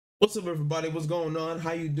What's up, everybody? What's going on?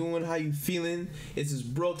 How you doing? How you feeling? This is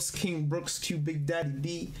Brooks, King Brooks, Q Big Daddy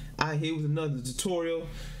D. I here with another tutorial.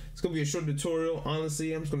 It's gonna be a short tutorial.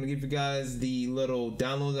 Honestly, I'm just gonna give you guys the little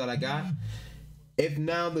download that I got. If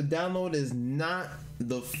now the download is not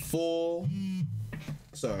the full,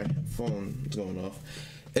 sorry, phone is going off.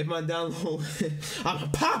 If my download,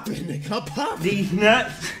 I'm popping, Nick. I'm popping. These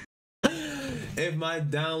nuts. If my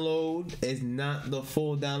download is not the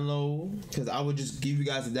full download, because I would just give you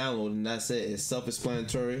guys a download and that's it. It's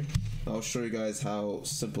self-explanatory. I'll show you guys how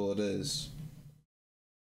simple it is.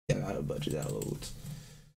 Yeah, I got a bunch of downloads.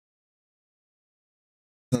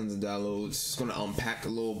 Tons of downloads. Just gonna unpack a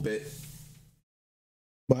little bit.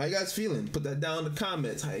 But how you guys feeling? Put that down in the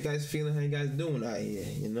comments. How you guys feeling? How you guys doing out here?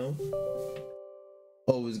 You know?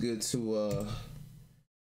 Always good to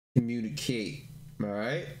communicate.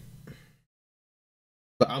 Alright?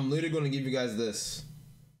 But I'm literally going to give you guys this.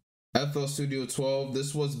 FL Studio 12.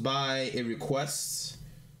 This was by a request.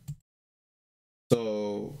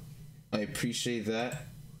 So I appreciate that.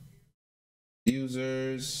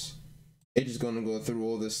 Users. It's just going to go through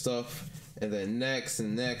all this stuff. And then next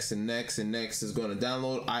and next and next and next is going to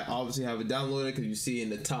download. I obviously have it downloaded because you see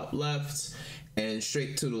in the top left and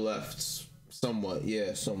straight to the left. Somewhat.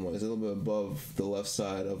 Yeah, somewhat. It's a little bit above the left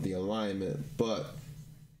side of the alignment. But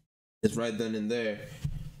it's right then and there.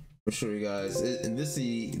 I'll show you guys, and this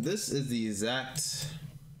is the exact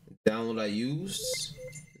download I used,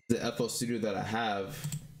 the FL Studio that I have,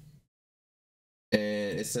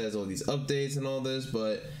 and it says all these updates and all this,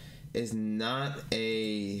 but it's not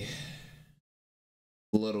a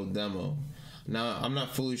little demo. Now I'm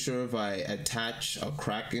not fully sure if I attach a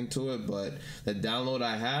crack into it, but the download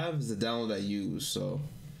I have is the download I use, so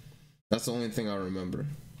that's the only thing I remember.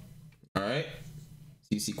 All right.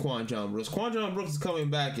 You see Quanjon Brooks. Quanjon Brooks is coming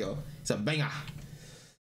back, yo. It's a banger.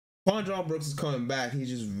 Quanjon Brooks is coming back. He's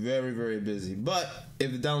just very, very busy. But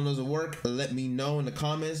if the download doesn't work, let me know in the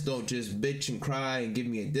comments. Don't just bitch and cry and give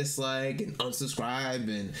me a dislike and unsubscribe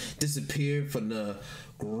and disappear from the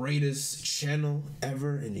greatest channel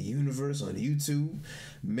ever in the universe on YouTube.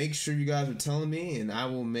 Make sure you guys are telling me, and I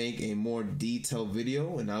will make a more detailed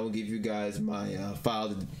video, and I will give you guys my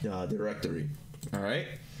file directory. All right.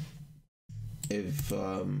 If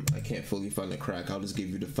I can't fully find the crack, I'll just give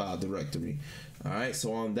you the file directory. All right,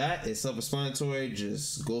 so on that, it's self-explanatory.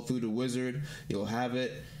 Just go through the wizard, you'll have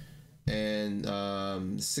it. And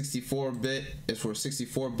 64-bit is for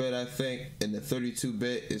 64-bit, I think, and the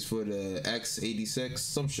 32-bit is for the x86,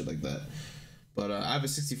 some shit like that. But I have a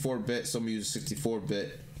 64-bit, so I'm gonna use a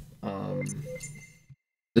 64-bit.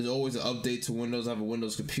 There's always an update to Windows. I have a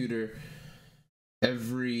Windows computer.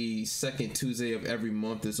 Every second Tuesday of every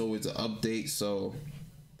month there's always an update, so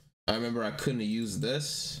I remember I couldn't use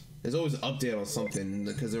this. There's always an update on something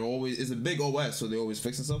because they're always, it's a big OS, so they're always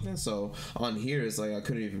fixing something. So on here it's like I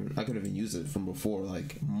couldn't even use it from before,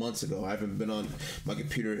 like months ago. I haven't been on my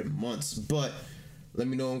computer in months. But let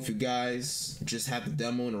me know if you guys just have the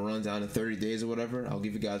demo and it runs down in 30 days or whatever. I'll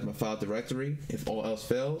give you guys my file directory if all else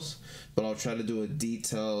fails, but I'll try to do a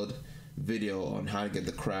detailed video on how to get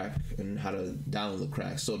the crack and how to download the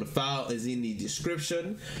crack. So the file is in the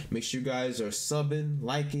description. Make sure you guys are subbing,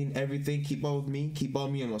 liking, everything. Keep up with me, keep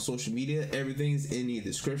on me on my social media. Everything's in the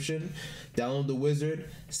description. Download the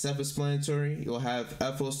wizard, self-explanatory. You'll have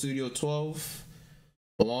FL Studio 12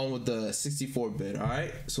 along with the 64-bit. All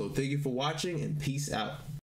right, so thank you for watching and peace out.